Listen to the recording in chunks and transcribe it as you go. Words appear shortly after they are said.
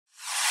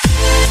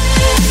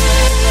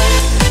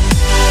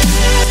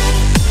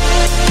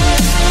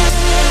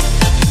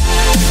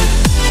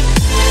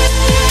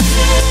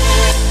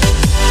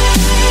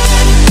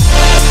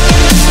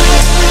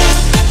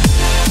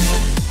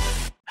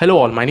Hello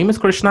all, my name is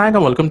Krishnayak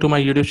and welcome to my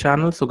YouTube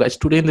channel. So guys,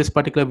 today in this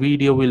particular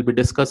video, we'll be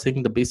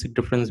discussing the basic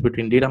difference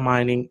between data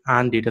mining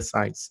and data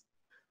science.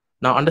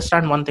 Now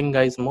understand one thing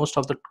guys, most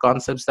of the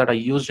concepts that are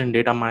used in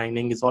data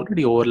mining is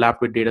already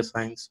overlapped with data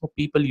science. So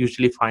people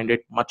usually find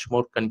it much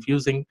more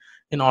confusing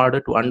in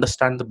order to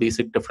understand the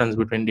basic difference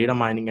between data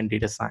mining and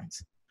data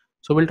science.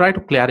 So we'll try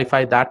to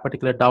clarify that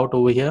particular doubt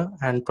over here.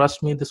 And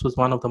trust me, this was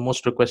one of the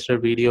most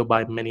requested video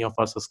by many of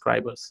our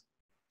subscribers.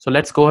 So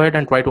let's go ahead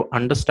and try to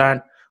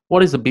understand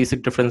what is the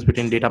basic difference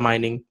between data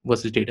mining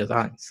versus data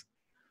science.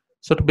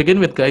 So to begin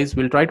with guys,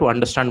 we'll try to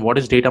understand what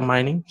is data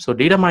mining. So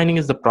data mining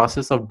is the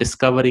process of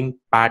discovering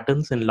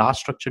patterns in large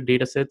structured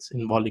data sets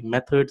involving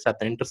methods at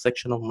the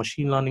intersection of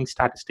machine learning,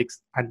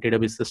 statistics, and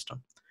database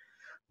system.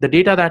 The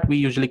data that we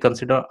usually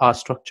consider are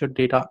structured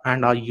data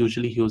and are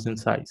usually huge in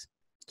size.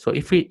 So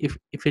if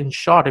in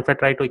short, if I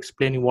try to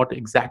explain you what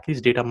exactly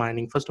is data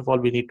mining, first of all,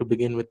 we need to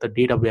begin with the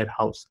data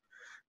warehouse.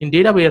 In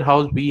data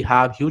warehouse, we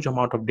have huge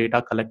amount of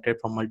data collected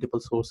from multiple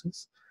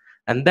sources.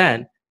 And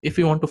then if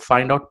we want to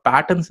find out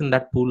patterns in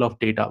that pool of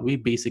data, we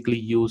basically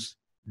use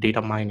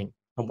data mining.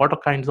 And what are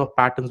kinds of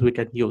patterns we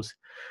can use?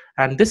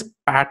 And this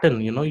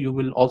pattern, you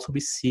will also be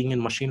seeing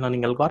in machine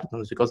learning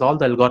algorithms, because all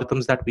the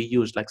algorithms that we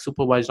use, like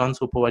supervised,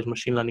 unsupervised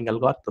machine learning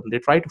algorithm, they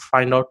try to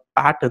find out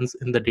patterns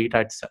in the data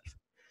itself.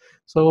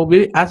 So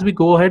as we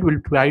go ahead,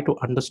 we'll try to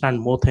understand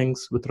more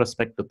things with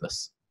respect to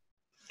this.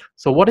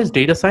 So what is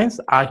data science?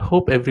 I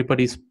hope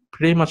everybody's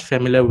pretty much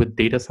familiar with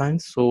data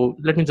science. So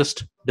let me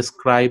just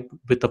describe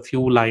with a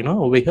few liner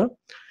over here.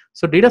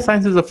 So data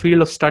science is a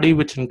field of study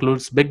which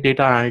includes big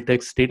data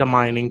analytics, data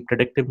mining,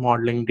 predictive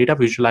modeling, data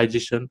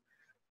visualization,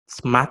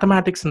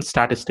 mathematics, and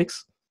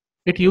statistics.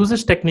 It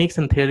uses techniques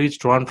and theories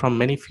drawn from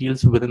many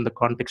fields within the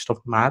context of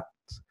math,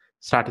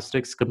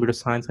 statistics, computer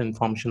science, and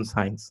information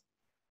science.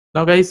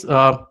 Now guys,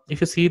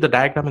 if you see the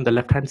diagram in the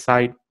left hand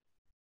side,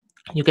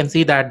 you can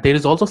see that there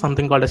is also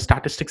something called as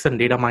statistics and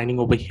data mining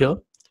over here.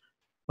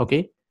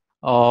 Okay.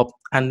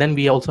 And then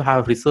we also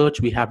have research,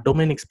 we have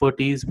domain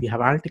expertise, we have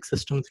analytic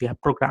systems, we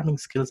have programming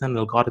skills and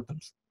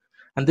algorithms.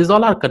 And these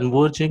all are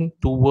converging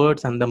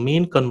towards, and the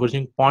main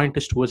converging point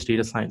is towards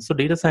data science. So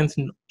data science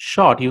in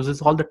short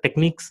uses all the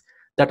techniques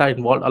that are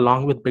involved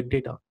along with big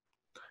data.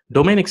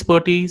 Domain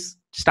expertise,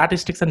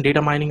 statistics, and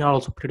data mining are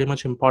also pretty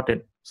much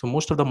important. So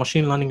most of the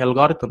machine learning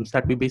algorithms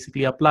that we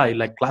basically apply,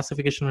 like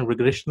classification and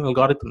regression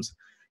algorithms,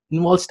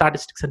 involve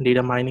statistics and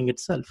data mining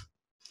itself.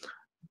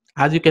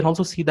 As you can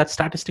also see that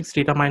statistics,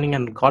 data mining,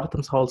 and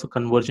algorithms are also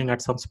converging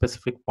at some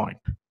specific point.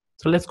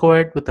 So let's go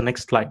ahead with the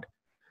next slide.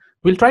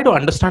 We'll try to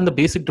understand the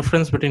basic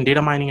difference between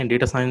data mining and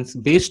data science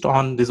based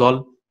on these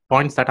all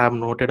points that I have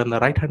noted on the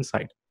right hand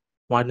side.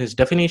 One is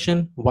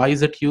definition, why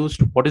is it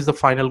used, what is the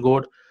final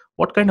goal,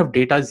 what kind of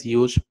data is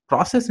used,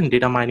 process in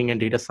data mining and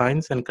data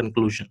science, and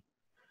conclusion.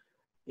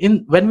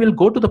 When we'll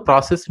go to the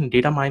process in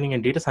data mining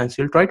and data science,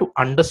 you'll try to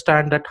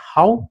understand that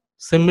how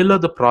similar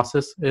the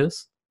process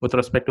is with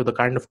respect to the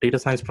kind of data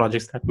science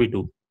projects that we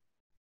do.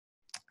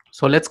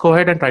 So let's go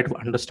ahead and try to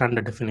understand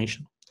the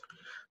definition.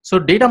 So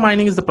data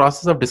mining is the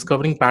process of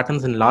discovering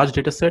patterns in large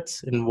data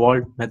sets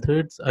involving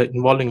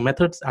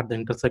methods at the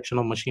intersection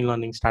of machine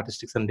learning,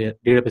 statistics, and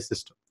database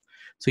system.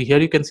 So here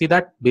you can see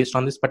that based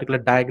on this particular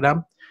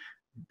diagram,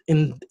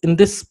 in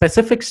this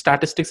specific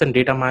statistics and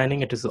data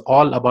mining, it is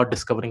all about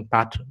discovering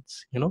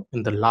patterns,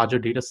 in the larger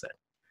data set.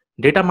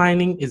 Data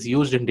mining is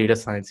used in data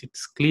science.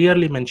 It's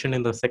clearly mentioned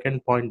in the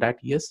second point that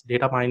yes,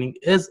 data mining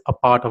is a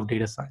part of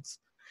data science.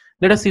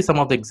 Let us see some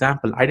of the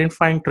example.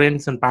 Identifying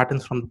trends and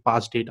patterns from the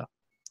past data.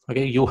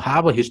 Okay, you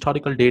have a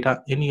historical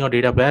data in your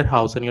data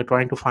warehouse and you're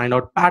trying to find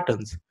out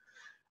patterns.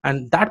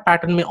 And that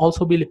pattern may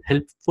also be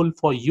helpful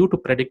for you to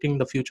predicting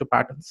the future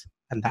patterns.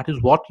 And that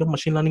is what your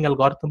machine learning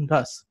algorithm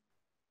does.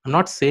 I'm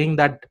not saying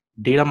that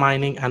data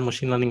mining and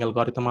machine learning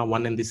algorithm are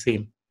one and the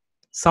same.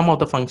 Some of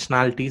the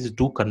functionalities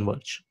do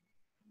converge.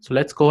 So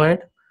let's go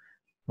ahead.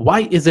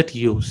 Why is it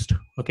used?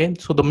 Okay,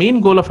 so the main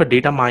goal of a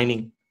data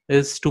mining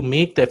is to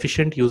make the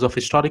efficient use of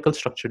historical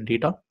structured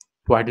data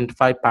to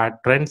identify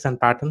trends and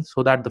patterns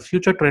so that the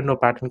future trend or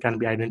pattern can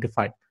be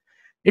identified.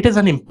 It is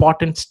an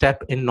important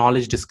step in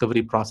knowledge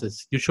discovery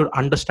process. You should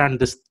understand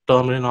this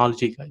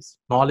terminology, guys.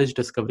 Knowledge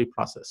discovery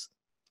process.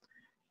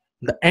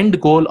 The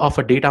end goal of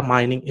a data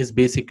mining is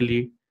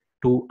basically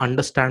to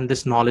understand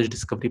this knowledge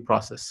discovery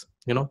process.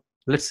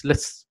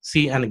 Let's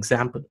see an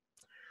example.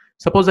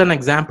 Suppose an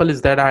example is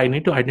that I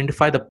need to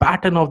identify the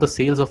pattern of the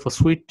sales of a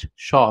sweet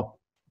shop,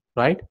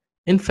 right,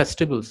 in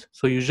festivals.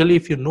 So usually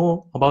if you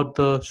know about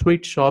the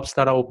sweet shops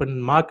that are open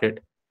in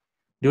market,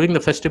 during the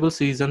festival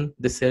season,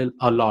 they sell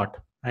a lot.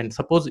 And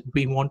suppose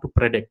we want to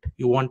predict,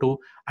 you want to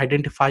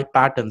identify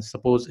patterns,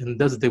 suppose in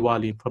this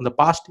Diwali, from the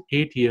past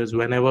 8 years,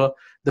 whenever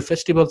the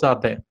festivals are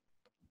there,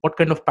 what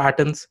kind of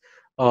patterns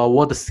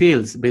were the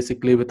sales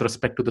basically with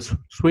respect to the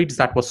sweets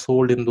that were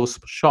sold in those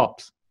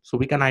shops. So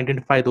we can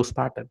identify those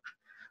patterns.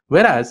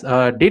 Whereas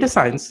data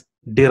science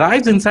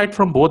derives insight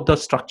from both the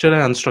structured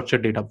and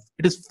unstructured data.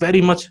 It is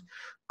very much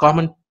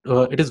common.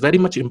 It is very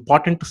much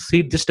important to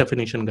see this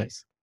definition,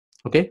 guys.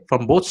 Okay,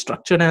 from both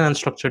structured and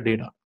unstructured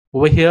data.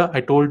 Over here,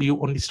 I told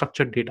you only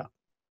structured data,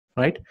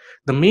 right?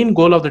 The main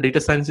goal of the data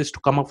science is to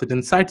come up with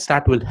insights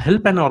that will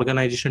help an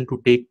organization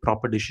to take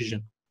proper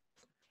decision.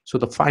 So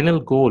the final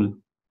goal,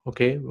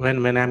 okay,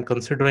 when I'm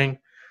considering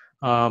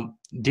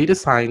data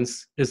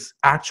science is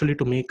actually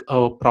to make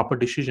a proper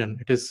decision.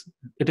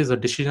 It is a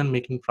decision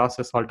making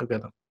process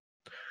altogether.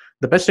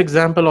 The best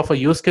example of a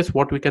use case,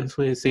 what we can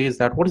say is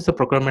that what is the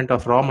procurement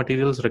of raw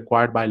materials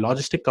required by a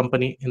logistic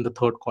company in the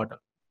third quarter?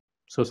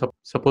 So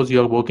suppose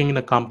you are working in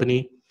a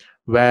company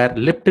where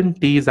Lipton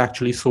tea is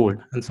actually sold,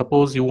 and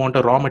suppose you want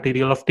a raw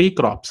material of tea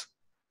crops.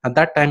 At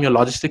that time, your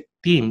logistic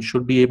team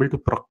should be able to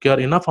procure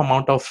enough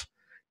amount of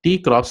tea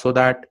crops so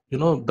that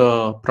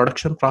the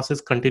production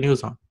process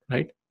continues on,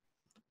 right?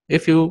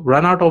 If you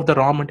run out of the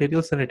raw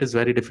materials, then it is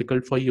very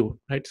difficult for you,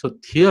 right? So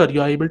here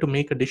you are able to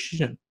make a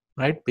decision,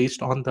 right,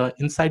 based on the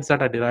insights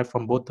that are derived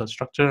from both the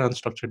structured and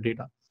unstructured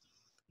data.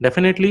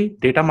 Definitely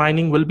data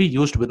mining will be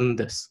used within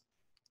this.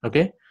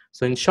 Okay,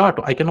 so in short,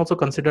 I can also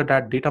consider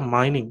that data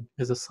mining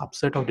is a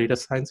subset of data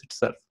science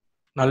itself.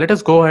 Now let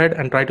us go ahead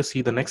and try to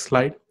see the next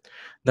slide.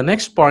 The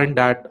next point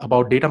that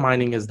about data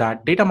mining is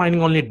that data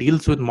mining only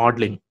deals with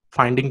modeling,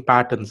 finding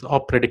patterns, or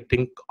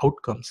predicting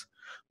outcomes.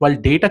 While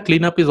data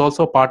cleanup is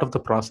also a part of the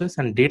process,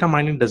 and data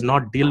mining does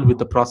not deal with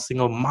the processing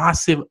of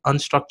massive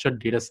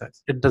unstructured data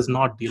sets. It does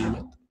not deal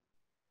with,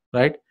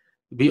 right?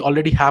 We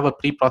already have a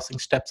pre-processing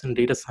steps in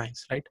data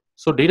science, right?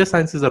 So data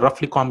science is a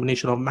roughly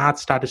combination of math,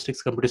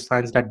 statistics, computer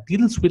science that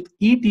deals with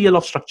ETL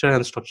of structure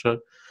and structured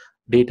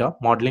data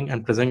modeling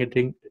and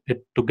presenting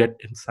it to get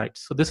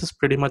insights. So this is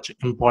pretty much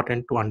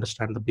important to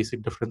understand the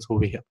basic difference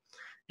over here.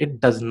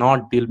 It does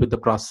not deal with the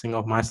processing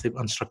of massive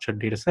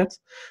unstructured data sets.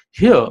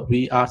 Here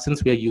we are,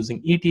 since we are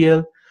using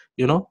ETL,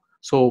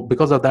 so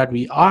because of that,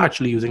 we are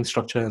actually using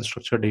structured and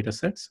structured data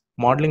sets,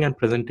 modeling and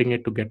presenting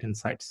it to get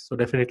insights. So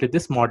definitely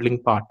this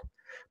modeling part,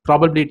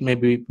 probably it may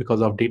be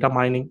because of data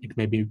mining, it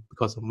may be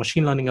because of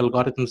machine learning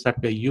algorithms that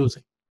we're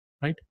using,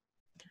 right?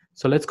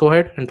 So let's go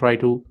ahead and try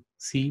to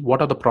see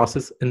what are the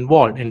processes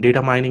involved in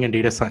data mining and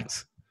data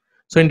science.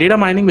 So in data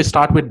mining, we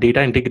start with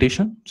data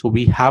integration. So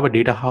we have a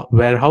data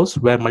warehouse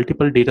where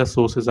multiple data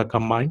sources are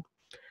combined.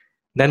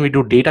 Then we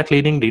do data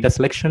cleaning, data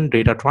selection,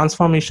 data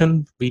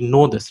transformation. We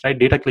know this, right?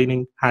 Data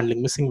cleaning,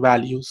 handling missing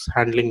values,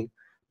 handling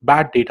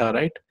bad data,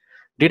 right?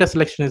 Data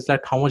selection is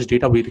that how much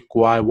data we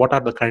require, what are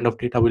the kind of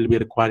data we'll be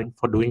requiring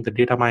for doing the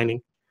data mining.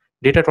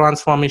 Data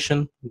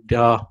transformation,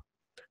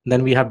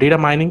 then we have data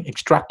mining,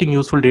 extracting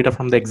useful data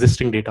from the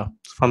existing data.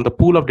 From the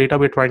pool of data,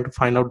 we're trying to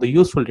find out the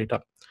useful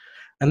data.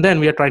 And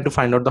then we are trying to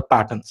find out the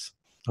patterns,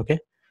 okay?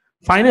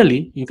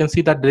 Finally, you can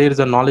see that there is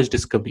a knowledge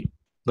discovery,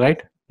 right?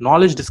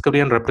 Knowledge discovery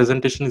and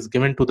representation is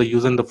given to the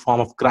user in the form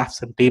of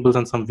graphs and tables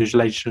and some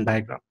visualization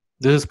diagram.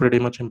 This is pretty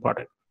much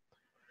important.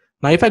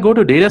 Now, if I go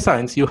to data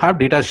science, you have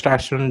data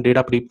extraction,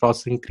 data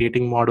pre-processing,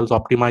 creating models,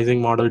 optimizing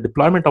model,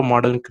 deployment of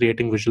model, and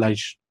creating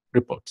visualization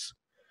reports.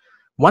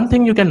 One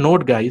thing you can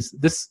note, guys,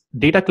 this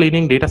data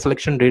cleaning, data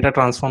selection, data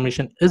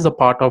transformation is a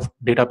part of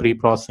data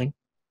pre-processing.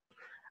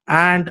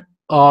 And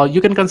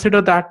you can consider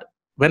that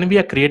when we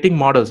are creating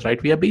models,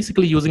 right, we are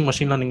basically using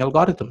machine learning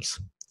algorithms.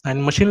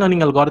 And machine learning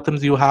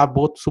algorithms, you have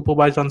both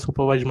supervised and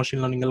unsupervised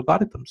machine learning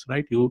algorithms,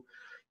 right? You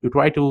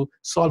try to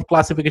solve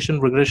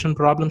classification regression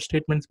problem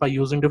statements by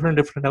using different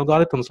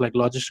algorithms like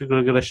logistic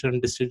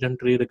regression, decision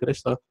tree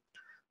regressor,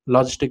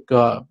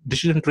 logistic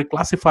decision tree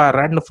classifier,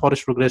 random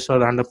forest regressor,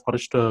 random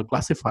forest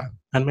classifier,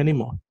 and many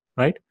more,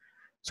 right?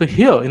 So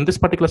here in this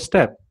particular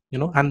step,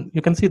 and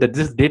you can see that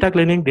this data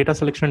cleaning, data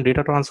selection,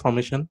 data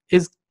transformation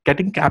is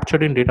getting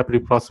captured in data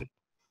pre-processing.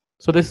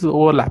 So this is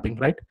overlapping,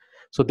 right?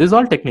 So these are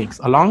all techniques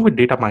along with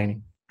data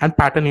mining and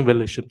pattern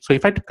evaluation. So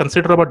if I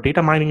consider about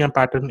data mining and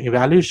pattern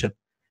evaluation,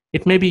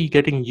 it may be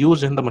getting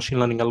used in the machine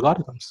learning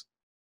algorithms,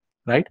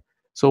 right?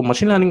 So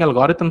machine learning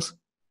algorithms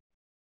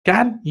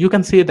you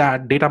can say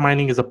that data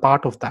mining is a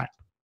part of that,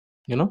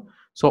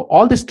 So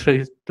all these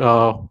 2,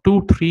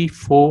 3,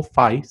 4,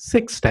 5,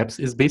 6 steps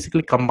is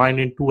basically combined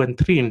in 2 and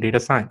 3 in data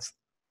science.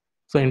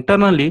 So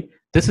internally,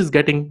 this is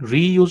getting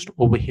reused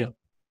over here.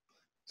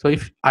 So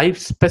if I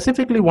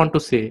specifically want to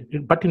say,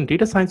 but in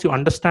data science, you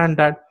understand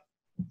that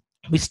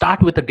we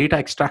start with the data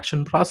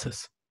extraction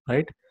process,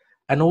 right?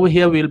 And over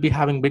here, we'll be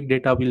having big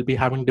data. We'll be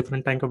having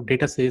different type of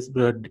data sets.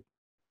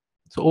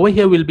 So over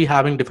here, we'll be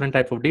having different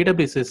type of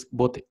databases,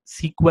 both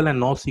SQL and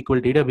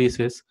NoSQL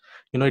databases.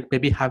 It may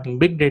be having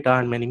big data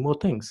and many more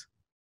things.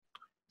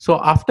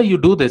 So after you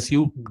do this,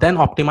 you then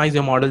optimize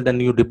your model, then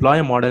you deploy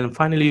a model, and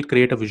finally you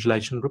create a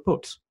visualization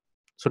reports.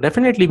 So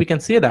definitely we can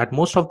say that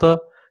most of the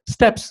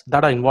steps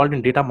that are involved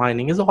in data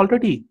mining is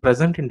already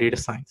present in data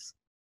science.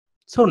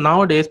 So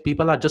nowadays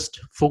people are just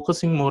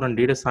focusing more on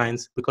data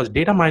science because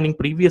data mining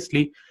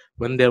previously,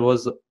 when there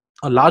was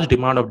a large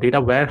demand of data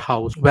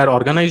warehouse where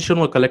organizations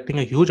were collecting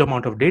a huge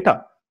amount of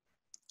data,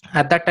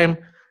 at that time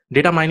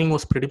data mining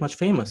was pretty much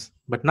famous.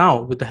 But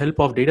now with the help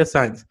of data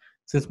science,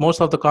 since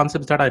most of the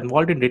concepts that are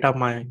involved in data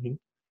mining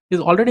is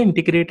already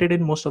integrated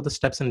in most of the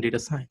steps in data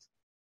science,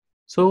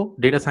 so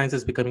data science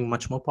is becoming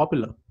much more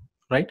popular,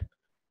 right?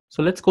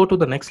 So let's go to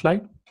the next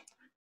slide.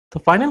 The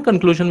final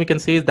conclusion we can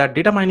say is that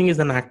data mining is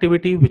an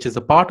activity which is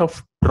a part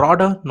of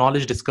broader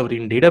knowledge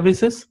discovery in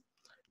databases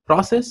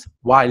process,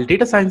 while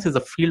data science is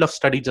a field of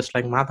study just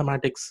like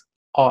mathematics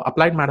or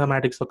applied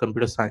mathematics or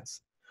computer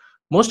science.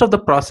 Most of the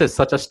process,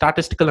 such as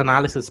statistical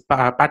analysis,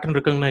 pattern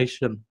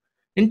recognition,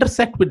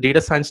 intersect with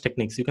data science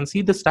techniques. You can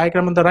see this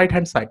diagram on the right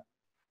hand side.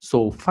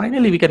 So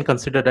finally, we can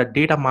consider that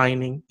data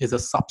mining is a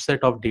subset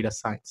of data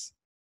science.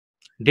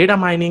 Data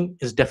mining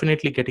is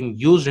definitely getting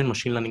used in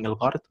machine learning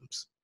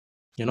algorithms,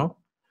 you know,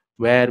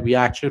 where we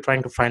are actually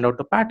trying to find out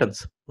the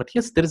patterns. But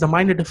yes, there is a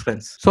minor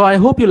difference. So I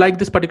hope you like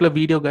this particular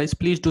video, guys.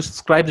 Please do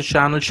subscribe to the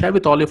channel, share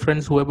with all your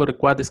friends whoever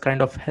require this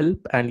kind of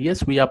help. And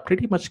yes, we are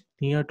pretty much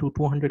near to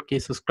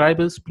 200k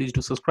subscribers. Please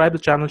do subscribe to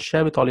the channel,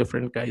 share with all your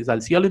friends, guys. I'll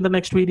see you all in the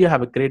next video.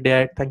 Have a great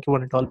day. Thank you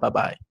one and all. Bye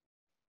bye.